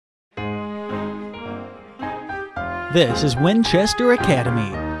This is Winchester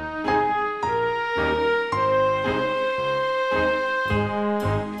Academy.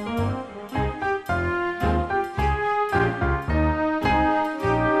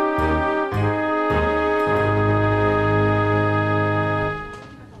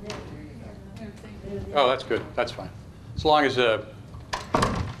 Oh, that's good. That's fine. As long as the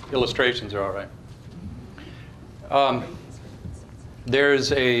illustrations are all right.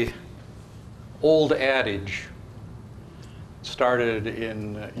 There's a old adage started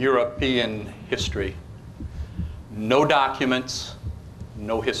in European history. No documents,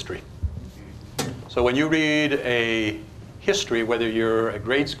 no history. So when you read a history, whether you're a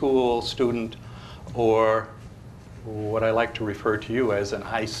grade school student or what I like to refer to you as an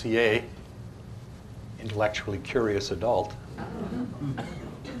ICA, intellectually curious adult,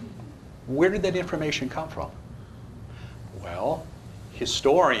 where did that information come from? Well,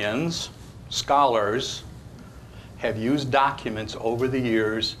 historians, scholars, have used documents over the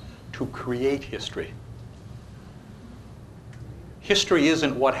years to create history. History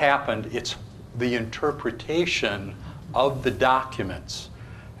isn't what happened, it's the interpretation of the documents.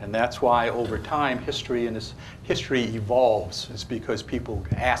 And that's why over time history evolves. It's because people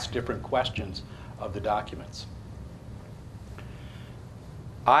ask different questions of the documents.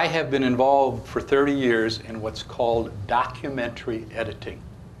 I have been involved for 30 years in what's called documentary editing.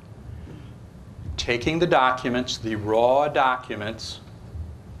 Taking the documents, the raw documents,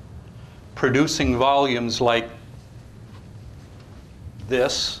 producing volumes like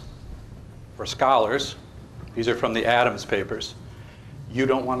this for scholars. These are from the Adams papers. You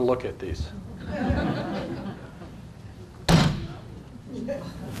don't want to look at these.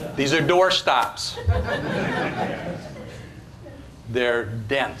 These are doorstops. They're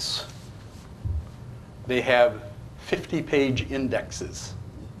dense. They have 50-page indexes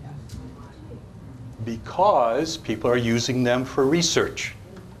because people are using them for research.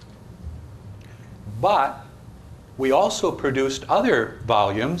 But we also produced other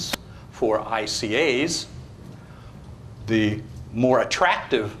volumes for ICAs, the more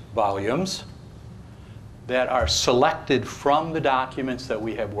attractive volumes that are selected from the documents that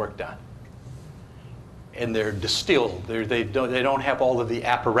we have worked on. And they're distilled. They don't have all of the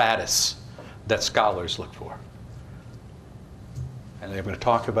apparatus that scholars look for. And I'm going to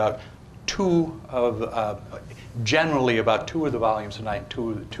talk about generally about two of the volumes tonight,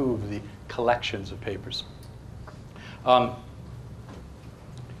 two of the collections of papers. I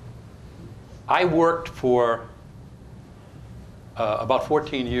worked for about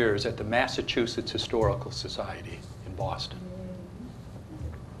 14 years at the Massachusetts Historical Society in Boston.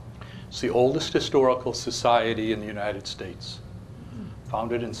 It's the oldest historical society in the United States,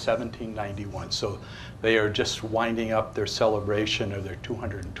 founded in 1791. So they are just winding up their celebration of their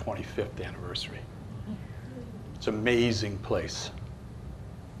 225th anniversary. It's an amazing place.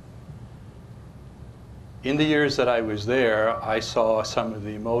 In the years that I was there, I saw some of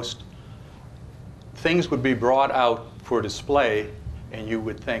the most things would be brought out for display, and you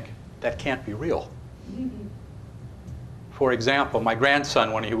would think, that can't be real. For example, my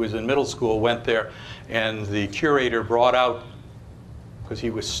grandson, when he was in middle school, went there, and the curator brought out, because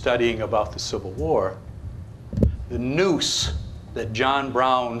he was studying about the Civil War, the noose that John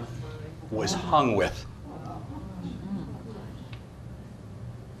Brown was hung with.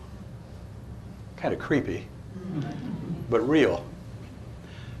 Kind of creepy, but real.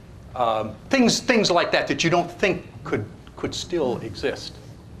 Things like that you don't think could still exist.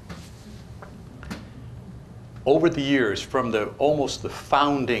 Over the years, from almost the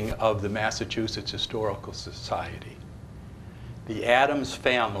founding of the Massachusetts Historical Society, the Adams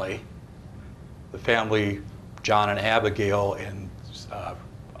family, the family John and Abigail and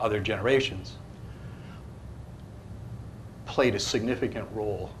other generations, played a significant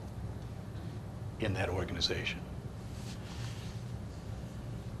role in that organization.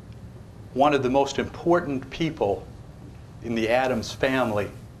 One of the most important people in the Adams family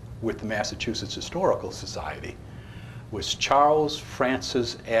with the Massachusetts Historical Society was Charles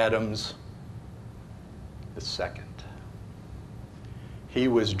Francis Adams II. He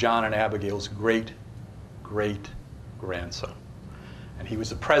was John and Abigail's great-great-grandson. And he was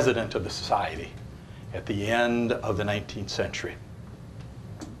the president of the society at the end of the 19th century.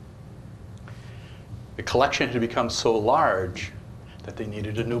 The collection had become so large that they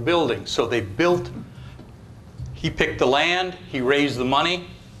needed a new building. So they he picked the land, he raised the money,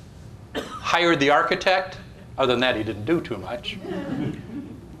 hired the architect. Other than that, he didn't do too much.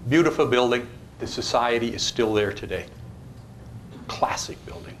 Beautiful building. The society is still there today. Classic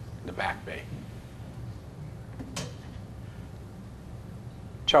building in the Back Bay.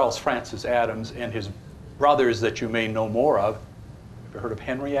 Charles Francis Adams and his brothers that you may know more of. Have you heard of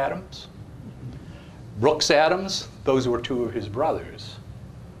Henry Adams? Brooks Adams, those were two of his brothers.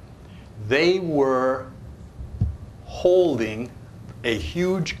 They were holding a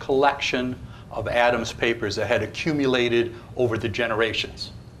huge collection of Adams papers that had accumulated over the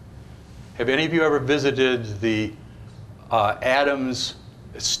generations. Have any of you ever visited the Adams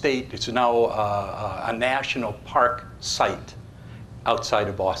estate? It's now a national park site outside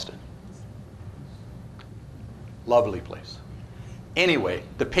of Boston. Lovely place. Anyway,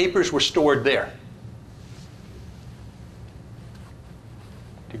 the papers were stored there.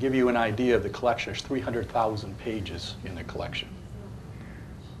 To give you an idea of the collection, there's 300,000 pages in the collection.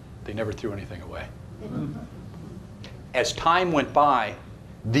 They never threw anything away. As time went by,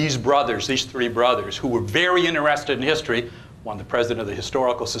 these brothers, these three brothers, who were very interested in history, one the president of the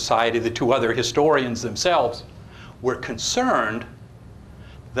Historical Society, the two other historians themselves, were concerned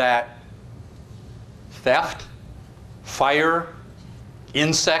that theft, fire,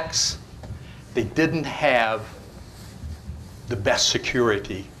 insects, they didn't have the best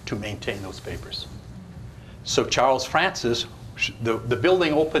security to maintain those papers. So Charles Francis, the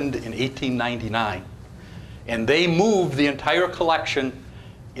building opened in 1899, and they moved the entire collection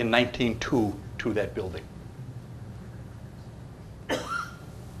in 1902 to that building.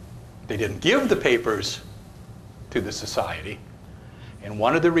 They didn't give the papers to the society, and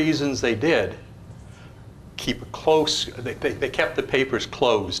one of the reasons they did keep it close, they kept the papers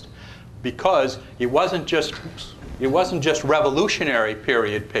closed, because it wasn't just revolutionary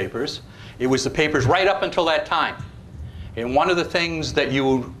period papers, it was the papers right up until that time. And one of the things that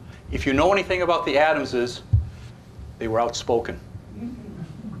if you know anything about the Adamses, they were outspoken.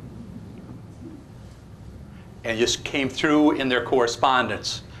 And it just came through in their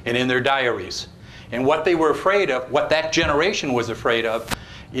correspondence and in their diaries. And what they were afraid of, what that generation was afraid of,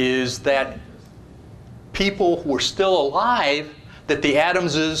 is that people who were still alive that the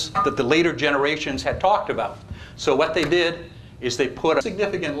Adamses, that the later generations had talked about. So what they did is they put a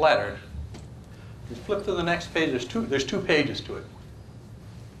significant letter. If you flip to the next page, there's two pages to it.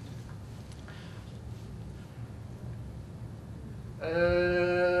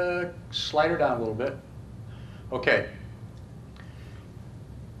 Slide her down a little bit. Okay.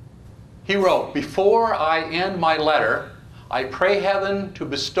 He wrote, "Before I end my letter, I pray heaven to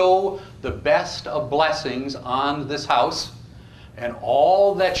bestow the best of blessings on this house and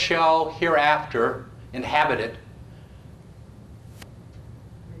all that shall hereafter inhabit it.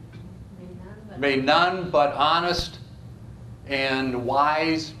 May none but honest and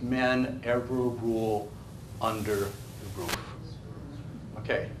wise men ever rule under the roof."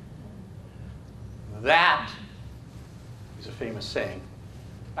 Okay. That is a famous saying,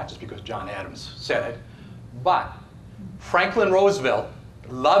 not just because John Adams said it, but Franklin Roosevelt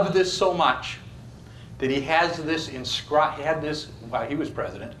loved this so much that he has this while he was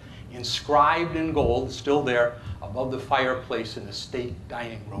president, inscribed in gold, still there, above the fireplace in the state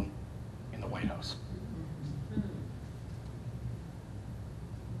dining room in the White House.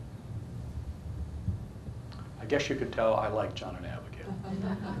 I guess you could tell I like John and Abigail.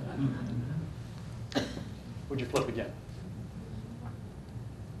 Would you flip again?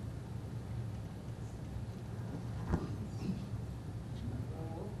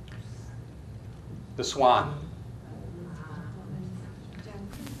 The swan.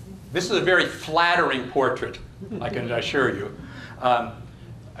 This is a very flattering portrait, I can assure you.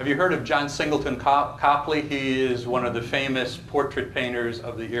 Have you heard of John Singleton Copley? He is one of the famous portrait painters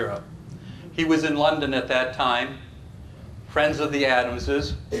of the era. He was in London at that time, friends of the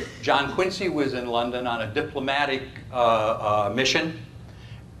Adamses. John Quincy was in London on a diplomatic mission,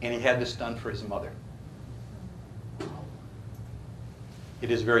 and he had this done for his mother. It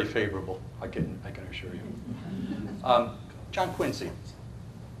is very favorable, I can assure you. John Quincy,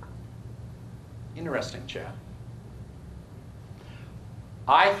 interesting chap.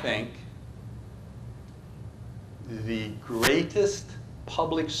 I think the greatest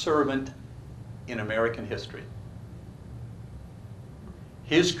public servant in American history.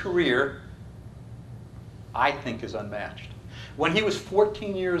 His career, I think, is unmatched. When he was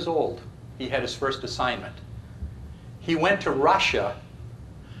 14 years old, he had his first assignment. He went to Russia.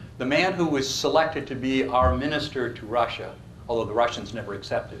 The man who was selected to be our minister to Russia, although the Russians never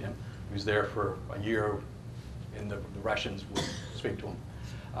accepted him, he was there for a year, and the Russians would speak to him,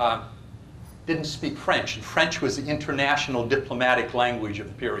 didn't speak French. And French was the international diplomatic language of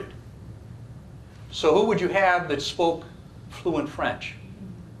the period. So who would you have that spoke fluent French?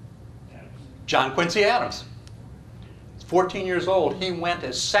 John Quincy Adams. 14 years old, he went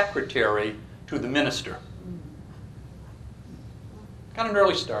as secretary to the minister. Got an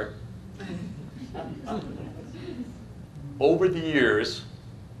early start. Over the years,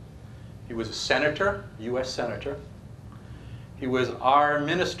 he was a senator, U.S. senator. He was our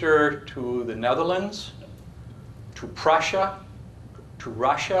minister to the Netherlands, to Prussia, to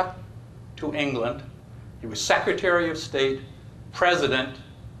Russia, to England. He was Secretary of State, President.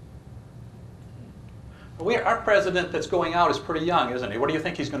 Our president that's going out is pretty young, isn't he? What do you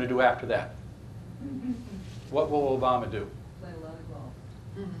think he's going to do after that? What will Obama do? Play volleyball.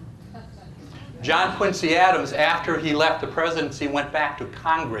 John Quincy Adams, after he left the presidency, went back to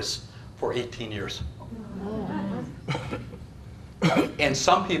Congress for 18 years. And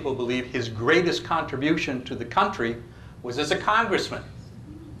some people believe his greatest contribution to the country was as a congressman.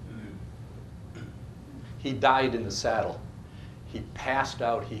 He died in the saddle. He passed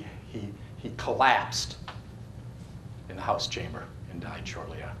out. He collapsed in the House chamber and died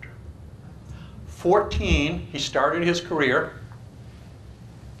shortly after. 14, he started his career,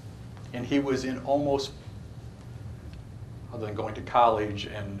 and he was in almost, other than going to college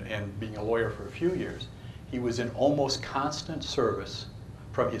and being a lawyer for a few years, he was in almost constant service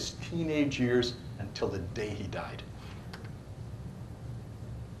from his teenage years until the day he died.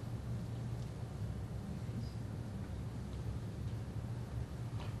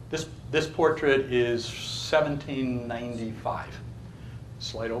 This portrait is 1795.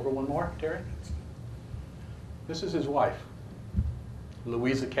 Slide over one more, Terry. This is his wife,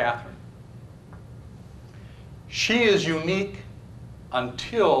 Louisa Catherine. She is unique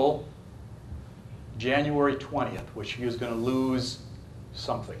until January 20th, which she is going to lose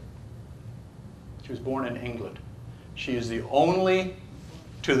something. She was born in England. She is the only,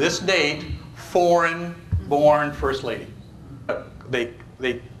 to this date, foreign-born First Lady. They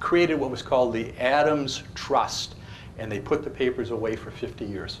created what was called the Adams Trust, and they put the papers away for 50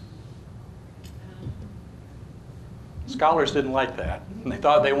 years. Scholars didn't like that, and they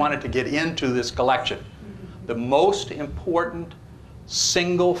thought they wanted to get into this collection. The most important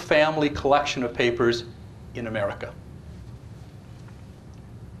single-family collection of papers in America.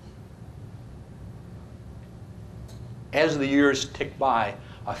 As the years ticked by,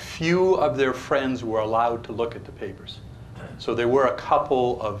 a few of their friends were allowed to look at the papers. So there were a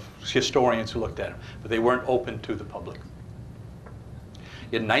couple of historians who looked at them, but they weren't open to the public.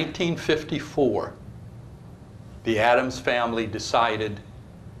 In 1954, the Adams family decided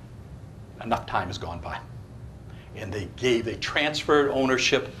enough time has gone by. And they transferred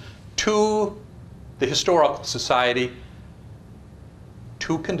ownership to the Historical Society.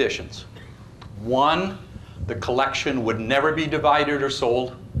 Two conditions. One, the collection would never be divided or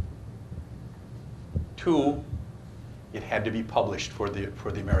sold. Two, it had to be published for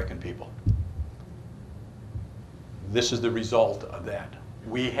the American people. This is the result of that.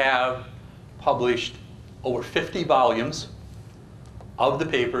 We have published over 50 volumes of the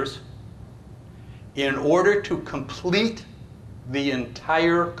papers. In order to complete the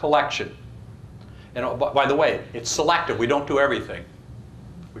entire collection, and by the way, it's selective. We don't do everything.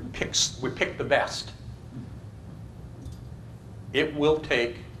 We pick the best. It will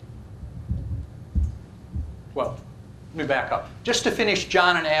take, well, let me back up. Just to finish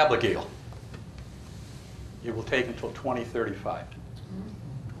John and Abigail, it will take until 2035.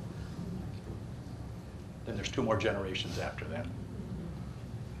 Then there's 2 more generations after that.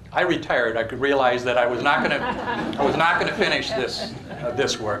 I retired. I could realize that I was not going to finish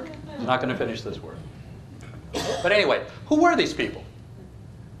this work. I was not going to finish this work. But anyway, who were these people?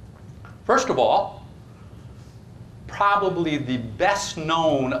 First of all, probably the best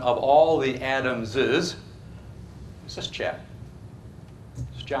known of all the Adamses is this chap.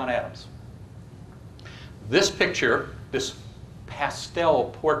 It's John Adams. This picture, this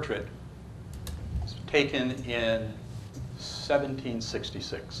pastel portrait, was taken in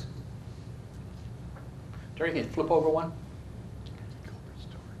 1766. Terry, can you flip over one?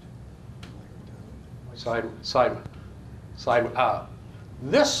 Side.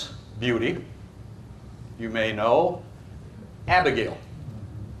 This beauty, you may know, Abigail,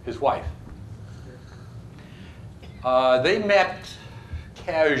 his wife. They met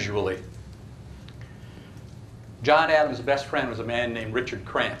casually. John Adams' best friend was a man named Richard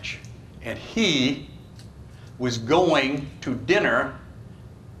Cranch, and he was going to dinner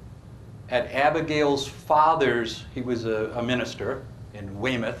at Abigail's father's. He was a minister in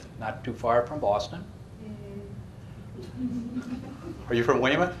Weymouth, not too far from Boston. Are you from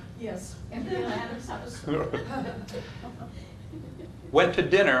Weymouth? Yes. And then Adam's house. Went to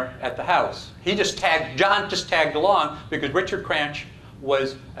dinner at the house. John just tagged along because Richard Cranch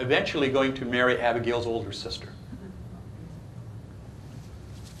was eventually going to marry Abigail's older sister.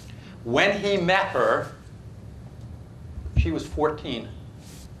 When he met her, She was 14.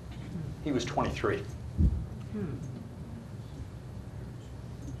 He was 23.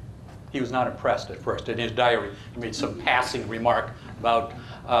 He was not impressed at first. In his diary, he made some passing remark about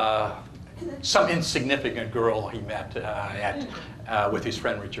some insignificant girl he met with his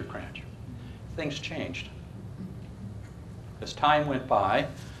friend Richard Cranch. Things changed. As time went by,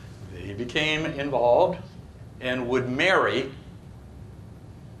 they became involved and would marry in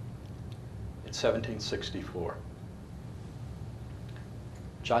 1764.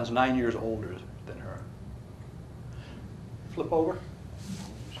 John's 9 years older than her. Flip over.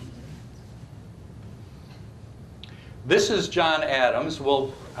 This is John Adams.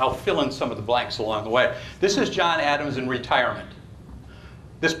 Well, I'll fill in some of the blanks along the way. This is John Adams in retirement.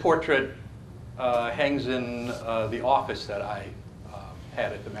 This portrait hangs in the office that I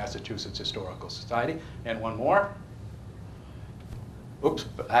had at the Massachusetts Historical Society. And one more. Oops,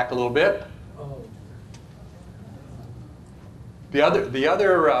 back a little bit. The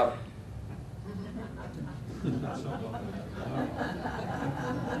other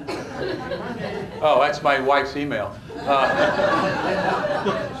oh, that's my wife's email.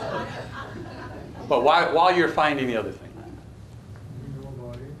 But while you're finding the other thing.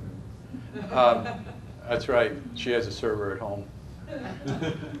 That's right. She has a server at home.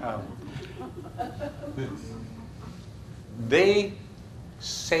 They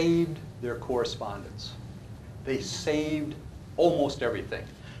saved their correspondence. They saved almost everything.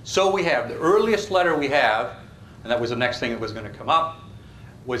 So we have the earliest letter we have, and that was the next thing that was going to come up,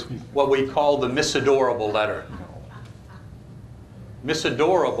 was what we call the misadorable letter.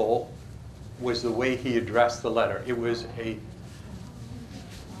 Misadorable was the way he addressed the letter. It was a, you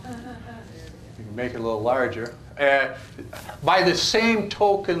can make it a little larger, by the same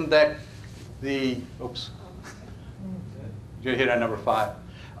token that the, oops, you hit on number 5.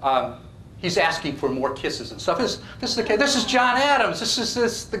 He's asking for more kisses and stuff. This is John Adams. This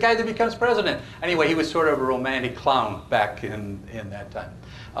is the guy that becomes president. Anyway, he was sort of a romantic clown back in that time.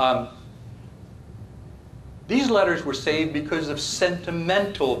 These letters were saved because of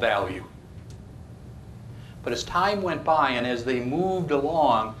sentimental value. But as time went by and as they moved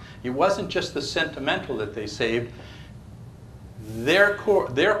along, it wasn't just the sentimental that they saved. Their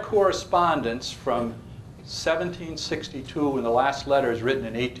correspondence from 1762, and the last letter is written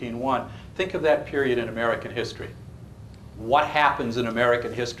in 1801. Think of that period in American history. What happens in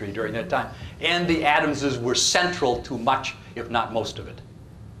American history during that time? And the Adamses were central to much, if not most of it.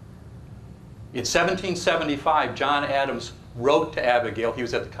 In 1775, John Adams wrote to Abigail, he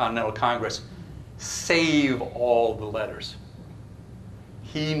was at the Continental Congress, save all the letters.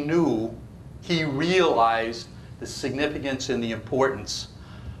 He knew, he realized the significance and the importance,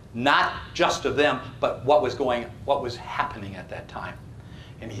 not just of them, but what was happening at that time.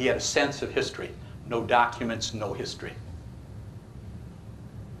 And he had a sense of history. No documents, no history.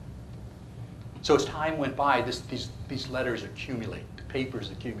 So as time went by, these letters accumulate, the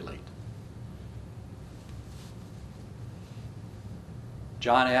papers accumulate.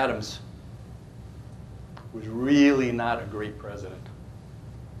 John Adams was really not a great president.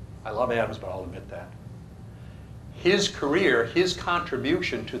 I love Adams, but I'll admit that. His career, his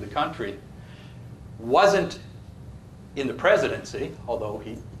contribution to the country wasn't in the presidency, although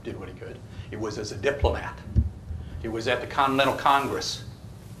he did what he could. It was as a diplomat. It was at the Continental Congress.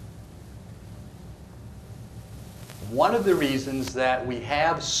 One of the reasons that we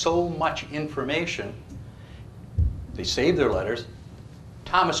have so much information, they saved their letters.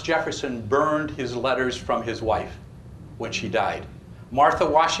 Thomas Jefferson burned his letters from his wife when she died. Martha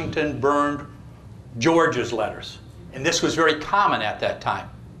Washington burned George's letters. And this was very common at that time.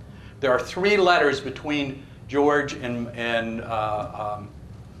 There are 3 letters between George and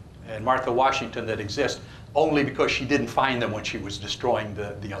Martha Washington that exist only because she didn't find them when she was destroying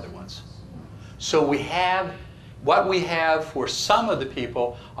the other ones. So we have, what we have for some of the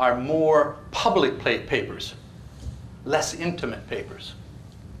people are more public papers, less intimate papers.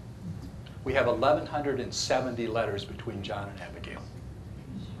 We have 1,170 letters between John and Abigail.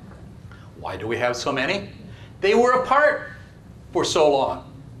 Why do we have so many? They were apart for so long.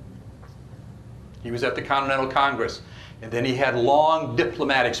 He was at the Continental Congress, and then he had long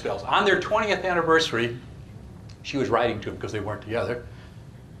diplomatic spells. On their 20th anniversary, she was writing to him because they weren't together.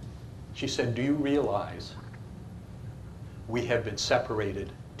 She said, "Do you realize we have been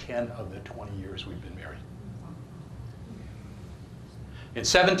separated 10 of the 20 years we've been married?" In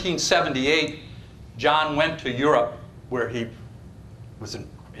 1778, John went to Europe, where he was in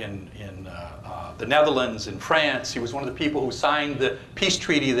the Netherlands, in France. He was one of the people who signed the peace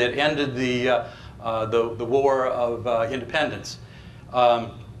treaty that ended the War of Independence.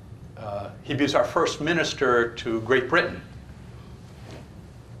 He was our first minister to Great Britain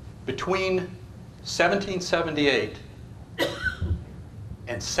Between 1778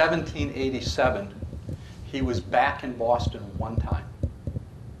 and 1787, he was back in Boston one time,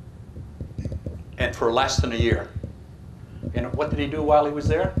 and for less than a year. And what did he do while he was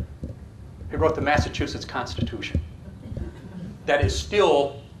there? He wrote the Massachusetts Constitution. That is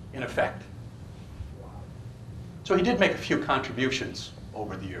still in effect. So he did make a few contributions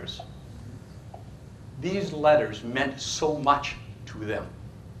over the years. These letters meant so much to them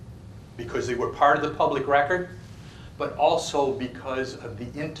because they were part of the public record, but also because of the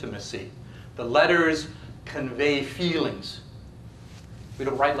intimacy. The letters convey feelings. We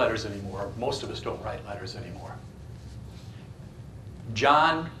don't write letters anymore. Most of us don't write letters anymore.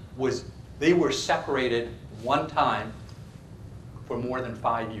 They were separated one time for more than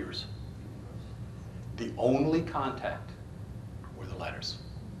 5 years. The only contact were the letters.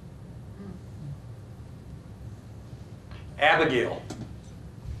 Abigail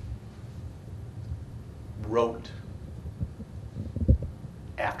wrote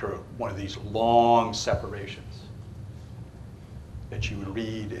after one of these long separations that she would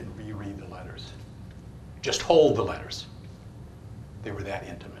read and reread the letters. Just hold the letters. They were that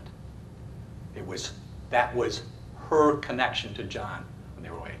intimate. That was her connection to John when they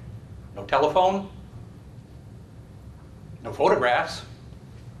were away. No telephone, no photographs.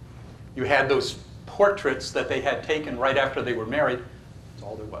 You had those portraits that they had taken right after they were married. That's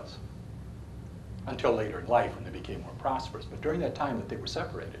all there was. Until later in life when they became more prosperous. But during that time that they were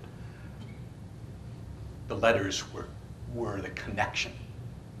separated, the letters were the connection.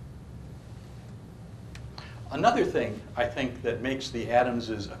 Another thing I think that makes the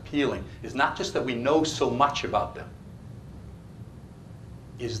Adamses appealing is not just that we know so much about them,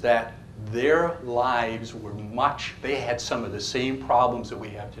 is that their lives were they had some of the same problems that we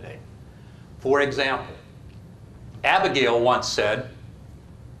have today. For example, Abigail once said,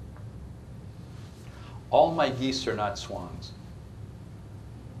 "All my geese are not swans."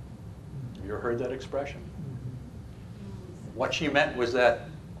 Have you ever heard that expression? What she meant was that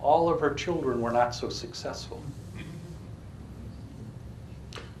all of her children were not so successful.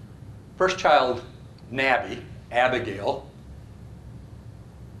 First child, Nabby, Abigail,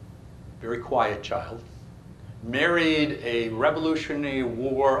 very quiet child, married a Revolutionary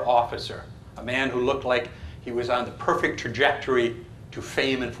War officer, a man who looked like he was on the perfect trajectory to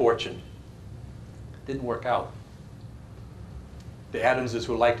fame and fortune. Didn't work out. The Adamses,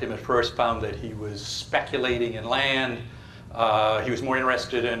 who liked him at first, found that he was speculating in land. He was more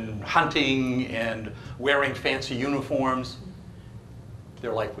interested in hunting and wearing fancy uniforms.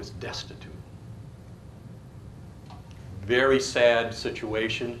 Their life was destitute. Very sad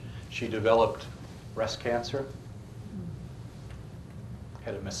situation. She developed breast cancer,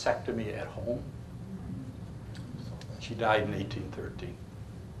 had a mastectomy at home. She died in 1813.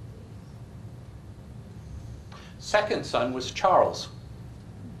 Second son was Charles.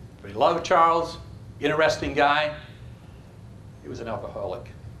 We loved Charles, interesting guy. He was an alcoholic.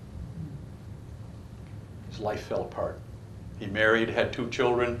 His life fell apart. He married, had 2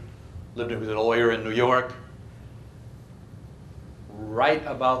 children, lived with a lawyer in New York. Right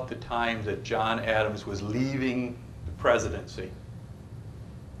about the time that John Adams was leaving the presidency,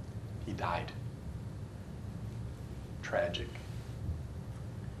 he died. Tragic.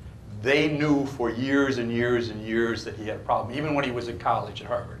 They knew for years and years and years that he had a problem. Even when he was in college at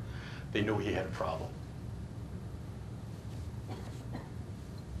Harvard, they knew he had a problem.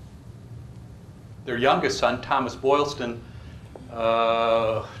 Their youngest son, Thomas Boylston,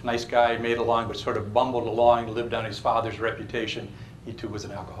 nice guy, made along, but sort of bumbled along, lived on his father's reputation. He too was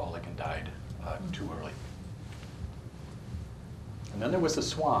an alcoholic and died too early. And then there was the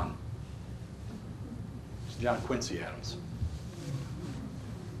swan, John Quincy Adams.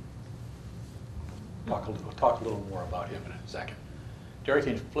 We'll talk a little more about him in a second. Jerry,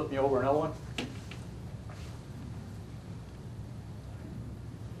 can you flip me over another one?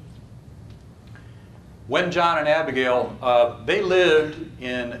 When John and Abigail, they lived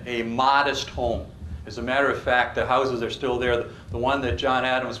in a modest home. As a matter of fact, the houses are still there. The one that John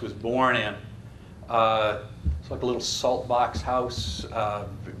Adams was born in, it's like a little salt box house,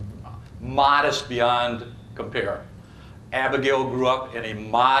 modest beyond compare. Abigail grew up in a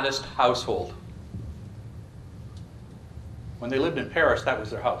modest household. When they lived in Paris, that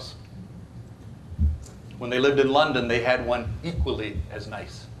was their house. When they lived in London, they had one equally as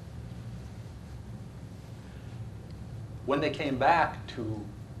nice. When they came back to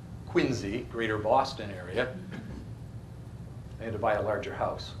Quincy, greater Boston area, they had to buy a larger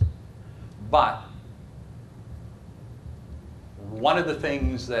house. But one of the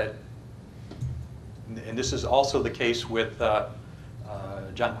things that, and this is also the case with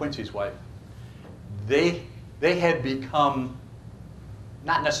John Quincy's wife, they had become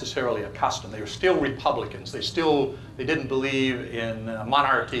not necessarily accustomed. They were still Republicans. They didn't believe in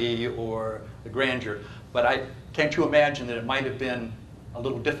monarchy or the grandeur. But can't you imagine that it might have been a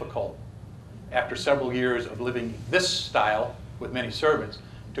little difficult after several years of living this style with many servants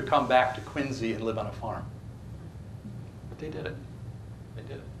to come back to Quincy and live on a farm? But they did it. They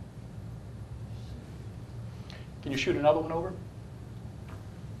did it. Can you shoot another one over?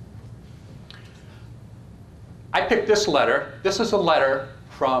 I picked this letter. This is a letter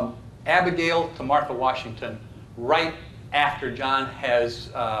from Abigail to Martha Washington right after John has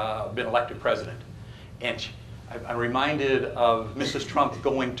been elected president. And I'm reminded of Mrs. Trump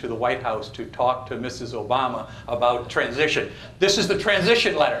going to the White House to talk to Mrs. Obama about transition. This is the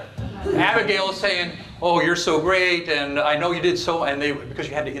transition letter. Abigail is saying, oh, you're so great, and I know you did so, and because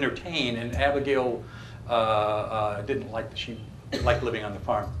you had to entertain, and Abigail didn't like, she liked living on the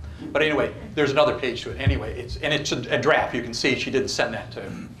farm. But anyway, there's another page to it. Anyway, it's a draft. You can see she didn't send that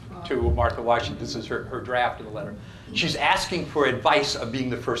to Martha Washington. This is her draft of the letter. She's asking for advice of being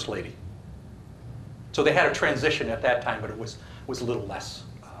the First Lady. So they had a transition at that time, but it was a little less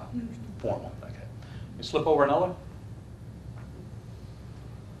formal. Okay. You slip over another.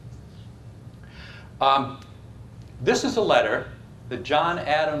 This is a letter that John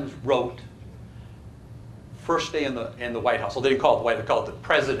Adams wrote first day in the White House. Well, they didn't call it the White House, they called it the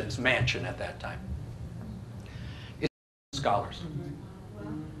President's Mansion at that time. It's scholars.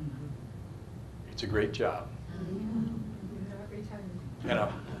 It's a great job. You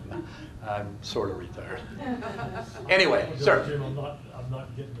know, I'm sort of retired. Anyway, sir. Jim, I'm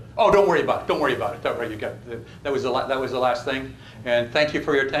not getting it. Oh, don't worry about it. Don't worry about it. Don't worry. You got that was the last thing. And thank you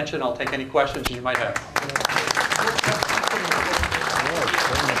for your attention. I'll take any questions you might have.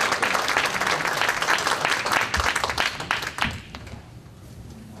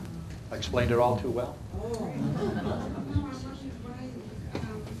 I explained it all too well.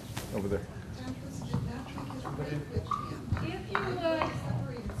 Over there.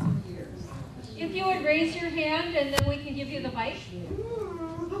 If you would raise your hand, and then we can give you the mic,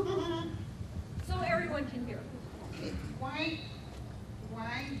 so everyone can hear. Okay, why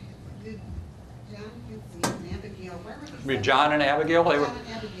did John Quincy and Abigail, where were they separated? John and Abigail, John and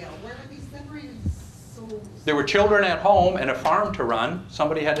Abigail, where were they separated so there were children at home and a farm to run.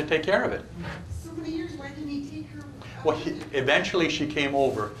 Somebody had to take care of it. so many years? Why didn't he take her? Well, eventually she came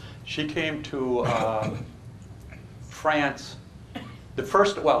over. She came to France. The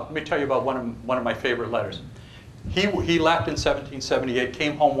first, well, let me tell you about one of my favorite letters. He left in 1778,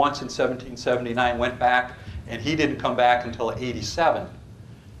 came home once in 1779, went back, and he didn't come back until 87.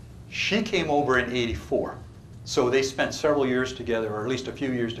 She came over in 84. So they spent several years together, or at least a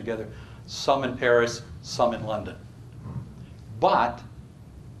few years together, some in Paris, some in London. But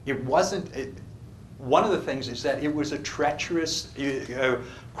it wasn't, one of the things is that it was a treacherous,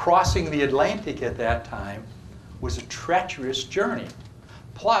 crossing the Atlantic at that time was a treacherous journey.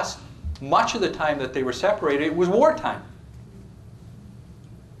 Plus, much of the time that they were separated, it was wartime.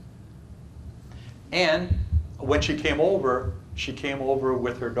 And when she came over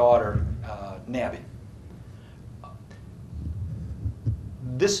with her daughter, Nabby.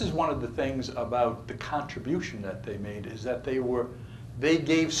 This is one of the things about the contribution that they made, is that they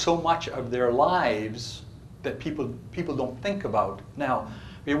gave so much of their lives that people don't think about. Now,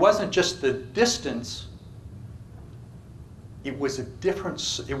 it wasn't just the distance. It was a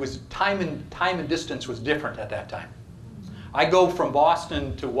difference. It was time and distance was different at that time. I go from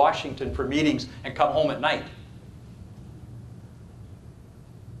Boston to Washington for meetings and come home at night.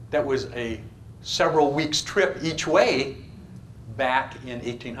 That was a several weeks trip each way back in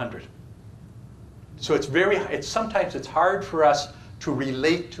 1800. So sometimes it's hard for us to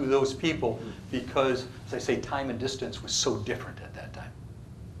relate to those people because, as I say, time and distance was so different at that time.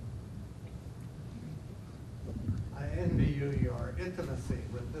 I envy you your intimacy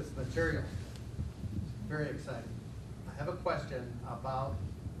with this material. Very exciting. I have a question about,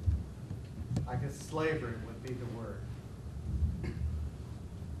 I guess slavery would be the word.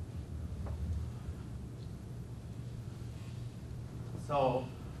 So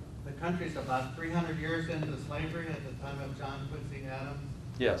the country's about 300 years into slavery at the time of John Quincy Adams.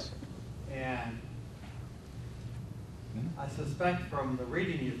 Yes. And I suspect from the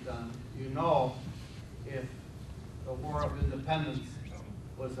reading you've done, you know if the War of Independence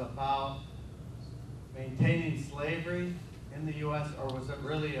was about maintaining slavery in the U.S., or was it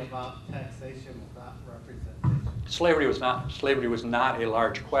really about taxation without representation? Slavery was not a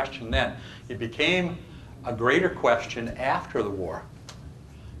large question then. It became a greater question after the war.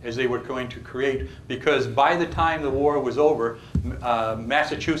 as they were going to create, because by the time the war was over,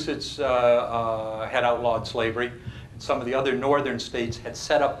 Massachusetts had outlawed slavery, and some of the other northern states had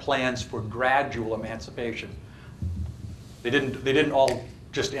set up plans for gradual emancipation. They didn't all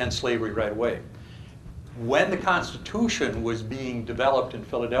just end slavery right away. When the Constitution was being developed in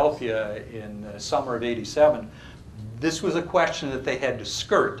Philadelphia in the summer of '87, this was a question that they had to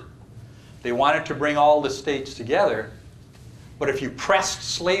skirt. They wanted to bring all the states together, but if you pressed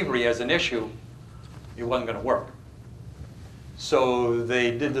slavery as an issue, it wasn't going to work. So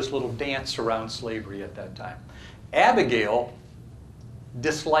they did this little dance around slavery at that time. Abigail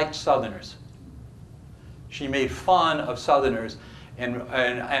disliked Southerners. She made fun of Southerners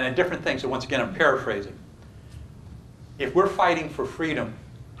and different things. So once again, I'm paraphrasing. If we're fighting for freedom,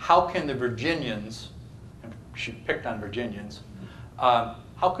 how can the Virginians, and she picked on Virginians,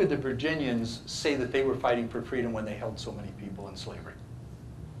 how could the Virginians say that they were fighting for freedom when they held so many people in slavery?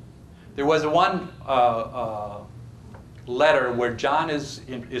 There was one letter where John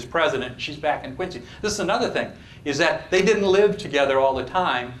is president, she's back in Quincy. This is another thing, is that they didn't live together all the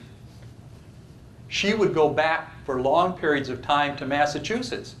time. She would go back for long periods of time to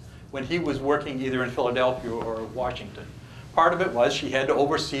Massachusetts when he was working either in Philadelphia or Washington. Part of it was she had to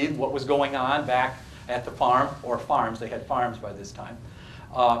oversee what was going on back at the farm, or farms. They had farms by this time.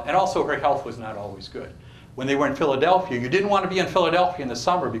 And also her health was not always good. When they were in Philadelphia, you didn't want to be in Philadelphia in the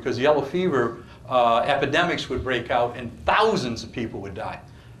summer because yellow fever epidemics would break out and thousands of people would die.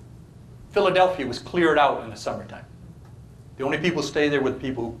 Philadelphia was cleared out in the summertime. The only people who stayed there were the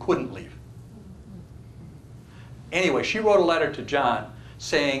people who couldn't leave. Anyway, she wrote a letter to John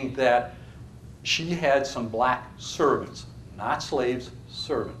saying that she had some black servants, not slaves,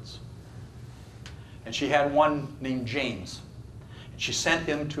 servants. And she had one named James. And she sent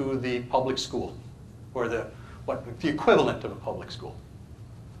him to the public school, or the equivalent of a public school.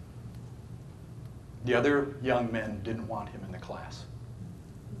 The other young men didn't want him in the class.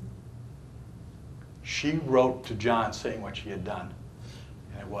 She wrote to John saying what she had done.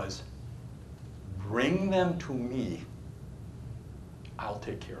 And it was, bring them to me, I'll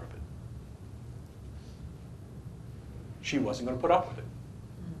take care of it. She wasn't going to put up with it.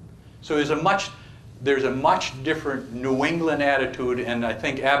 So there's a much different New England attitude, and I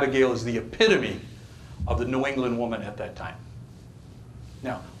think Abigail is the epitome of the New England woman at that time.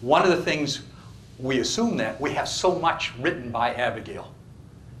 Now, one of the things we assume that we have so much written by Abigail.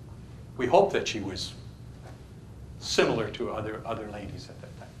 We hope that she was similar to other ladies at that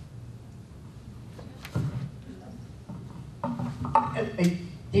time.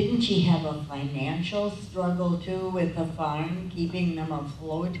 Didn't she have a financial struggle too with the farm, keeping them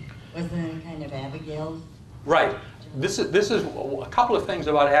afloat? Wasn't it kind of Abigail's? Right. This is a couple of things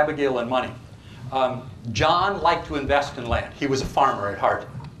about Abigail and money. John liked to invest in land. He was a farmer at heart.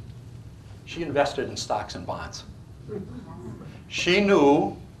 She invested in stocks and bonds. She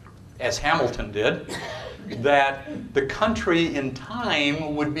knew, as Hamilton did, that the country in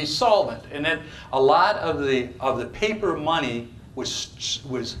time would be solvent, and that a lot of the paper money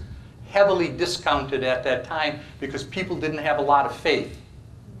was heavily discounted at that time because people didn't have a lot of faith.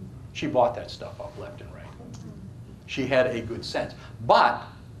 She bought that stuff up left and right. She had a good sense. But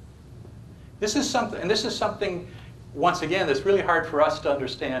this is something, once again, that's really hard for us to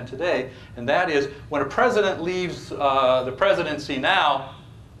understand today, and that is when a president leaves the presidency now,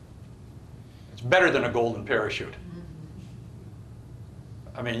 it's better than a golden parachute.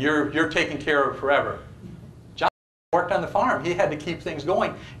 I mean, you're taken care of forever. John worked on the farm. He had to keep things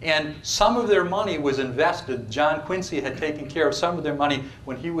going. And some of their money was invested. John Quincy had taken care of some of their money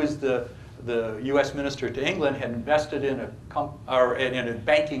when he was the U.S. minister to England, had invested in a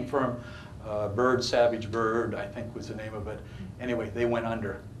banking firm, Savage Bird, I think was the name of it. Anyway, they went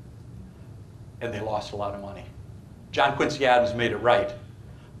under. And they lost a lot of money. John Quincy Adams made it right.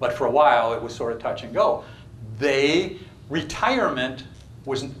 But for a while, it was sort of touch and go. Retirement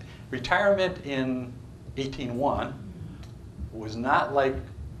in 1801 was not like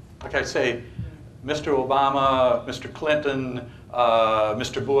I say, Mr. Obama, Mr. Clinton,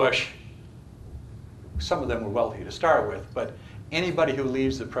 Mr. Bush. Some of them were wealthy to start with, but anybody who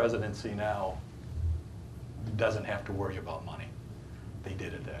leaves the presidency now doesn't have to worry about money. They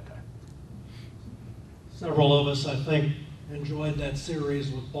did at that time. Several of us, I think, enjoyed that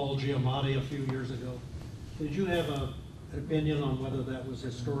series with Paul Giamatti a few years ago. Did you have an opinion on whether that was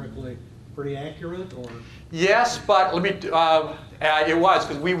historically pretty accurate, or? Yes, but let me. It was,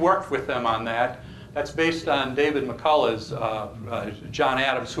 because we worked with them on that. That's based on David McCullough's John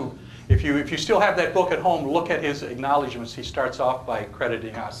Adams, who, if you still have that book at home, look at his acknowledgments. He starts off by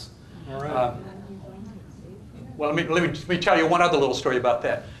crediting us. All right. Well, let me tell you one other little story about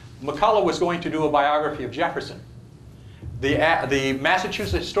that. McCullough was going to do a biography of Jefferson. The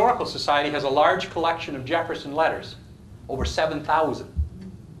Massachusetts Historical Society has a large collection of Jefferson letters, over 7,000.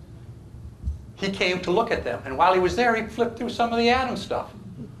 He came to look at them, and while he was there, he flipped through some of the Adams stuff.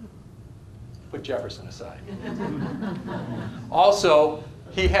 Put Jefferson aside. Also,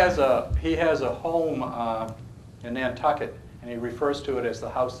 he has a home in Nantucket, and he refers to it as the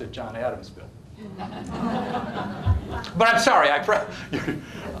house that John Adams built. But I'm sorry,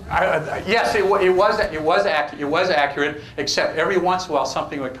 yes, it was accurate, except every once in a while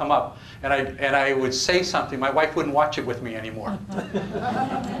something would come up, and I would say something. My wife wouldn't watch it with me anymore.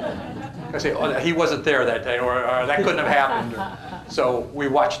 I say, oh, he wasn't there that day, or that couldn't have happened. So we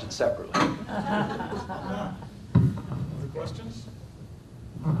watched it separately. Other questions?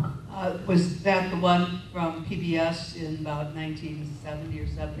 Was that the one from PBS in about 1970 or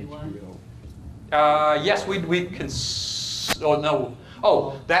 71? Yes, we can. Oh no!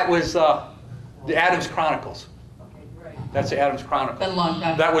 Oh, that was the Adams Chronicles. Okay, great. That's the Adams Chronicles. Been a long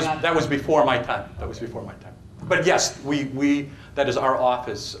time. That was before my time. That was before my time. But yes, that is our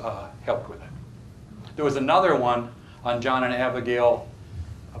office helped with it. There was another one on John and Abigail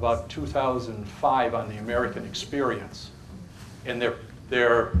about 2005 on the American Experience, and their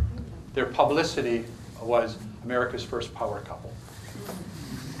publicity was America's first power couple.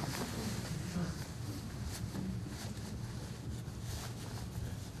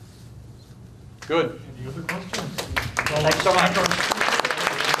 Good. Any other questions? Thanks so much.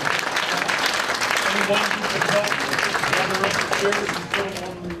 Anyone who can help gather up the chairs and put them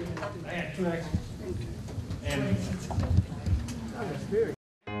on the